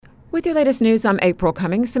With your latest news, I'm April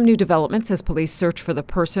Cummings. Some new developments as police search for the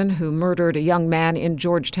person who murdered a young man in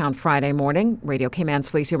Georgetown Friday morning. Radio Cayman's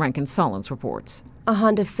Felicia Rankin-Solins reports. A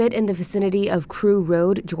Honda Fit in the vicinity of Crew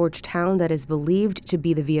Road, Georgetown, that is believed to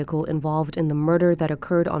be the vehicle involved in the murder that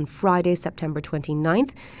occurred on Friday, September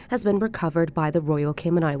 29th, has been recovered by the Royal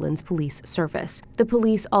Cayman Islands Police Service. The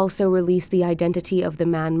police also released the identity of the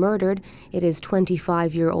man murdered. It is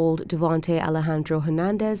 25-year-old Devonte Alejandro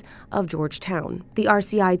Hernandez of Georgetown. The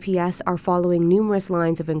RCIPS are following numerous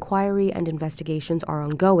lines of inquiry and investigations are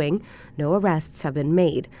ongoing. No arrests have been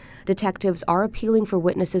made. Detectives are appealing for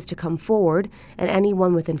witnesses to come forward, and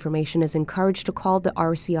anyone with information is encouraged to call the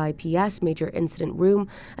RCIPS Major Incident Room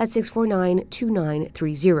at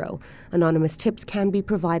 649-2930. Anonymous tips can be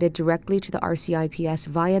provided directly to the RCIPS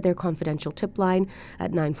via their confidential tip line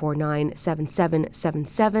at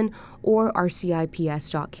 949-7777 or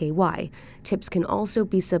rcips.ky. Tips can also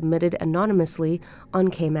be submitted anonymously on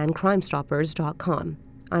CaymanCrimeStoppers.com.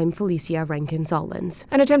 I'm Felicia Rankin-Solins.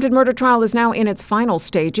 An attempted murder trial is now in its final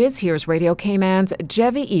stages. Here's Radio Cayman's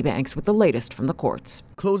Jevy Ebanks with the latest from the courts.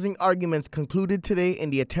 Closing arguments concluded today in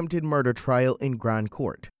the attempted murder trial in Grand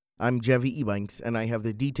Court. I'm Jevy Ebanks, and I have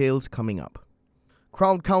the details coming up.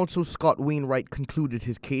 Crown Counsel Scott Wainwright concluded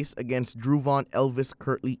his case against Druvon Elvis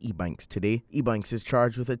Kirtley Ebanks today. Ebanks is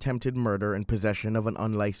charged with attempted murder and possession of an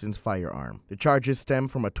unlicensed firearm. The charges stem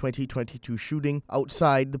from a 2022 shooting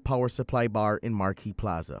outside the Power Supply Bar in Marquee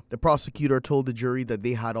Plaza. The prosecutor told the jury that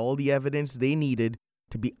they had all the evidence they needed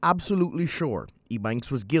to be absolutely sure Ebanks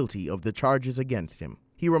was guilty of the charges against him.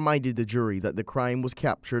 He reminded the jury that the crime was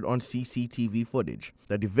captured on CCTV footage,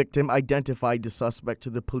 that the victim identified the suspect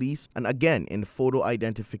to the police and again in the photo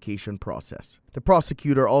identification process. The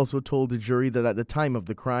prosecutor also told the jury that at the time of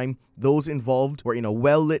the crime, those involved were in a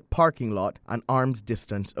well-lit parking lot an arm's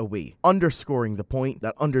distance away, underscoring the point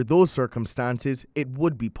that under those circumstances, it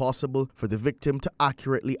would be possible for the victim to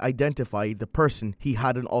accurately identify the person he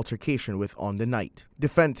had an altercation with on the night.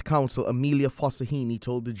 Defense counsel Amelia Fossahini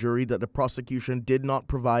told the jury that the prosecution did not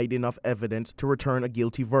provide enough evidence to return a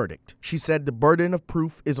guilty verdict. She said the burden of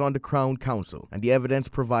proof is on the Crown Counsel, and the evidence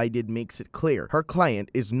provided makes it clear her client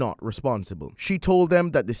is not responsible. She told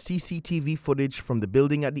them that the CCTV footage from the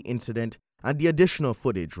building at the incident and the additional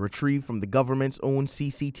footage retrieved from the government's own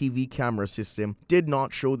CCTV camera system did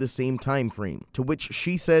not show the same time frame, to which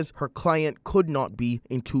she says her client could not be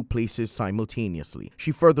in two places simultaneously.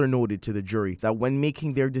 She further noted to the jury that when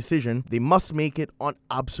making their decision, they must make it on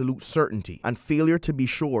absolute certainty, and failure to be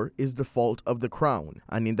sure is the fault of the Crown,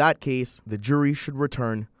 and in that case, the jury should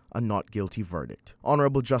return a not guilty verdict.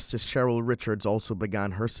 Honorable Justice Cheryl Richards also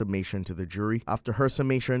began her summation to the jury. After her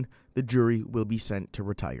summation, the jury will be sent to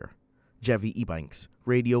retire. Jevy Ebanks,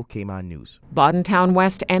 Radio Cayman News. Bodden Town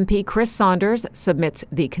West MP Chris Saunders submits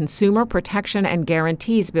the Consumer Protection and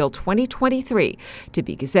Guarantees Bill 2023 to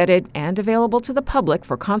be gazetted and available to the public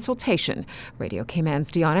for consultation. Radio Cayman's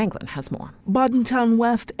Dion Anglin has more. Bodden Town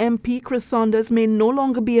West MP Chris Saunders may no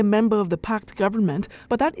longer be a member of the PACT government,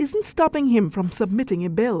 but that isn't stopping him from submitting a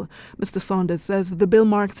bill. Mr. Saunders says the bill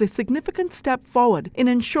marks a significant step forward in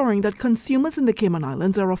ensuring that consumers in the Cayman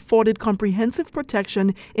Islands are afforded comprehensive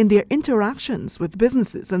protection in their interactions with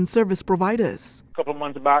businesses and service providers. A couple of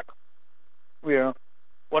months back, one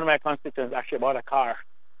of my constituents actually bought a car,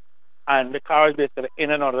 and the car was basically in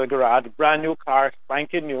and out of the garage, brand new car,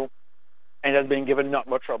 spanking new, and has been given not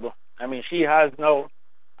much trouble. I mean, she has now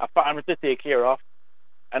a family to take care of,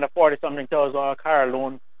 and a $40-something thousand car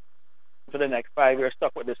loan for the next 5 years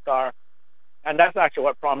stuck with this car. And that's actually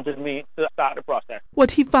what prompted me to start the process.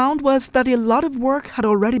 What he found was that a lot of work had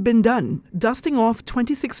already been done, dusting off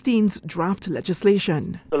 2016's draft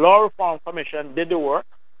legislation. The Law Reform Commission did the work.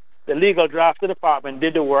 The Legal Drafting Department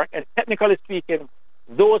did the work. And technically speaking,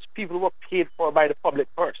 those people were paid for by the public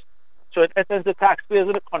first. So in essence, the taxpayers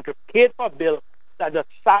of the country paid for a bill that just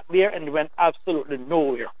sat there and went absolutely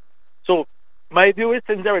nowhere. So my view is,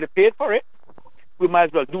 since they already paid for it, we might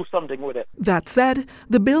as well do something with it. That said,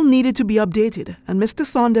 the bill needed to be updated, and Mr.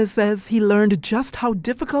 Saunders says he learned just how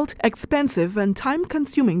difficult, expensive, and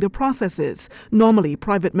time-consuming the process is. Normally,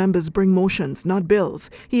 private members bring motions, not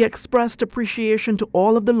bills. He expressed appreciation to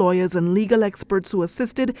all of the lawyers and legal experts who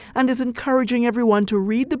assisted and is encouraging everyone to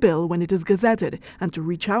read the bill when it is gazetted and to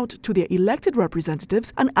reach out to their elected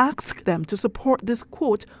representatives and ask them to support this,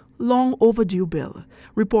 quote, long overdue bill.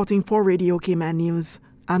 Reporting for Radio Cayman News,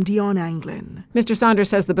 I'm Dion Anglin. Mr. Saunders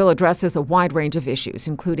says the bill addresses a wide range of issues,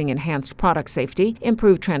 including enhanced product safety,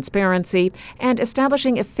 improved transparency, and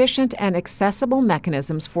establishing efficient and accessible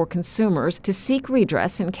mechanisms for consumers to seek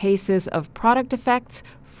redress in cases of product defects,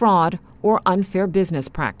 fraud, or unfair business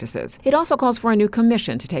practices. It also calls for a new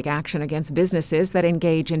commission to take action against businesses that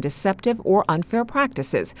engage in deceptive or unfair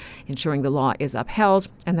practices, ensuring the law is upheld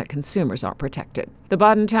and that consumers are protected. The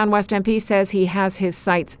Bodden Town West MP says he has his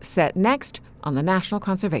sights set next on the National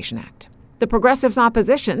Conservation Act. The Progressives'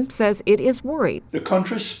 opposition says it is worried. The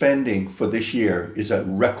country's spending for this year is at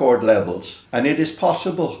record levels, and it is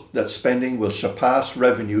possible that spending will surpass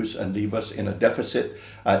revenues and leave us in a deficit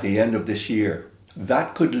at the end of this year.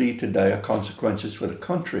 That could lead to dire consequences for the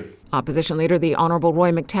country. Opposition leader the Honourable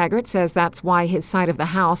Roy McTaggart says that's why his side of the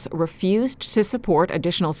House refused to support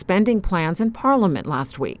additional spending plans in Parliament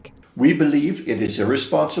last week. We believe it is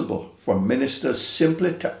irresponsible for ministers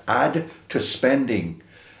simply to add to spending,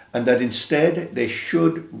 and that instead they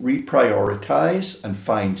should reprioritise and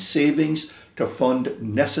find savings to fund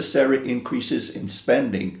necessary increases in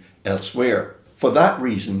spending elsewhere. For that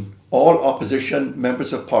reason, all opposition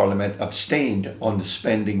members of Parliament abstained on the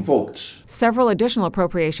spending votes. Several additional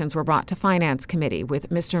appropriations were brought to Finance Committee, with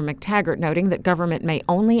Mr. McTaggart noting that government may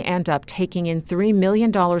only end up taking in $3 million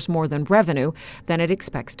more than revenue than it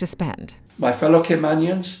expects to spend. My fellow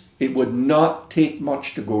Caymanians, it would not take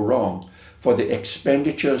much to go wrong for the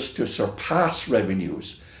expenditures to surpass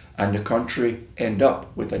revenues and the country end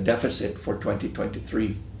up with a deficit for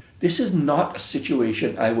 2023. This is not a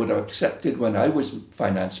situation I would have accepted when I was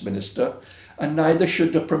Finance Minister, and neither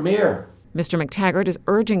should the Premier. Mr. McTaggart is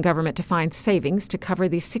urging government to find savings to cover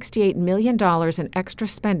the $68 million in extra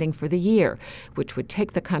spending for the year, which would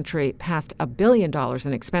take the country past $1 billion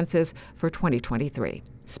in expenses for 2023.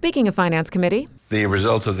 Speaking of Finance Committee, the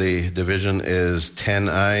result of the division is 10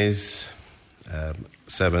 ayes,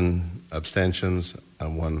 7 abstentions,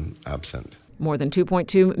 and 1 absent. More than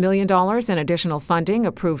 $2.2 million in additional funding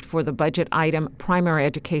approved for the budget item Primary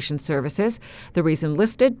Education Services. The reason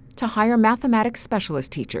listed, to hire mathematics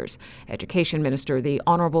specialist teachers. Education Minister the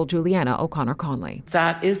Honourable Juliana O'Connor-Conley.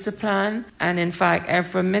 That is the plan, and in fact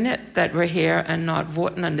every minute that we're here and not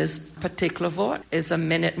voting on this particular vote is a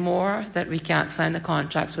minute more that we can't sign the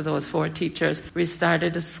contracts with those 4 teachers. We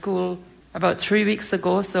started the school about 3 weeks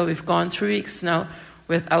ago, so we've gone 3 weeks now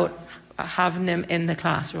without having them in the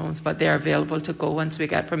classrooms, but they're available to go once we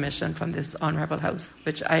get permission from this Honourable House,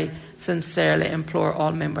 which I sincerely implore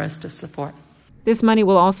all members to support. This money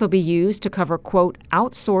will also be used to cover, quote,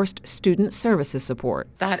 outsourced student services support.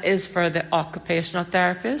 That is for the occupational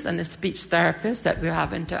therapists and the speech therapists that we're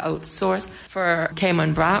having to outsource. For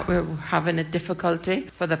Cayman Brat, we're having a difficulty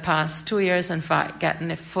for the past 2 years, in fact, getting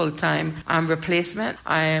a full-time replacement.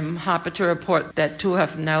 I am happy to report that 2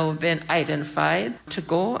 have now been identified to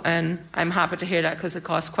go, and I'm happy to hear that because it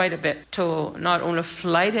costs quite a bit to not only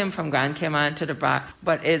fly them from Grand Cayman to the Brat,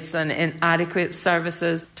 but it's an inadequate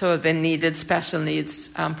services to the needed special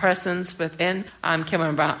needs persons within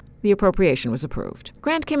Cayman Brat. The appropriation was approved.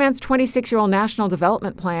 Grand Cayman's 26-year-old National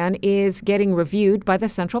Development Plan is getting reviewed by the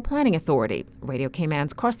Central Planning Authority. Radio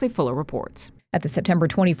Cayman's Carsley Fuller reports. At the September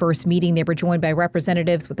 21st meeting, they were joined by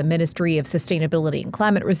representatives with the Ministry of Sustainability and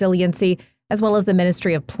Climate Resiliency, as well as the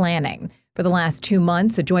Ministry of Planning. For the last 2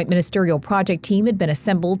 months, a joint ministerial project team had been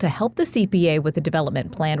assembled to help the CPA with the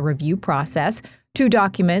development plan review process. 2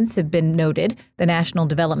 documents have been noted, the National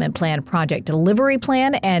Development Plan Project Delivery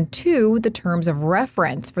Plan, and 2, the Terms of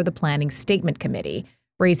Reference for the Planning Statement Committee.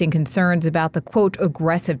 Raising concerns about the, quote,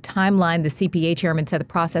 aggressive timeline, the CPA chairman said the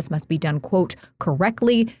process must be done, quote,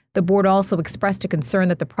 correctly. The board also expressed a concern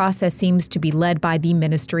that the process seems to be led by the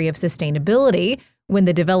Ministry of Sustainability, when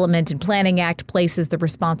the Development and Planning Act places the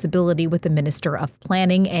responsibility with the Minister of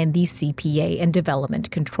Planning and the CPA and Development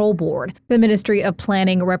Control Board. The Ministry of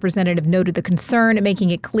Planning representative noted the concern, making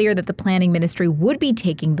it clear that the Planning Ministry would be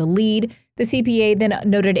taking the lead. The CPA then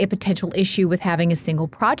noted a potential issue with having a single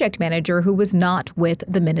project manager who was not with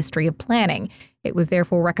the Ministry of Planning. It was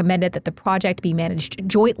therefore recommended that the project be managed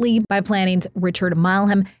jointly by Planning's Richard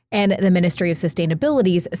Mileham and the Ministry of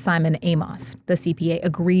Sustainability's Simon Amos. The CPA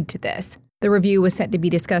agreed to this. The review was set to be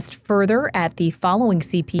discussed further at the following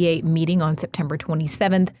CPA meeting on September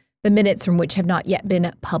 27th, the minutes from which have not yet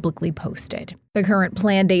been publicly posted. The current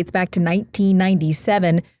plan dates back to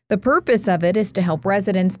 1997. The purpose of it is to help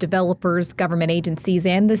residents, developers, government agencies,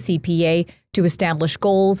 and the CPA to establish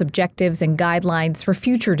goals, objectives, and guidelines for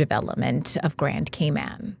future development of Grand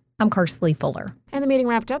Cayman. I'm Carsley Fuller. And the meeting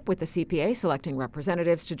wrapped up with the CPA selecting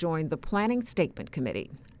representatives to join the Planning Statement Committee.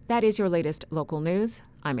 That is your latest local news.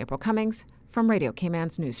 I'm April Cummings from Radio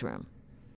Cayman's Newsroom.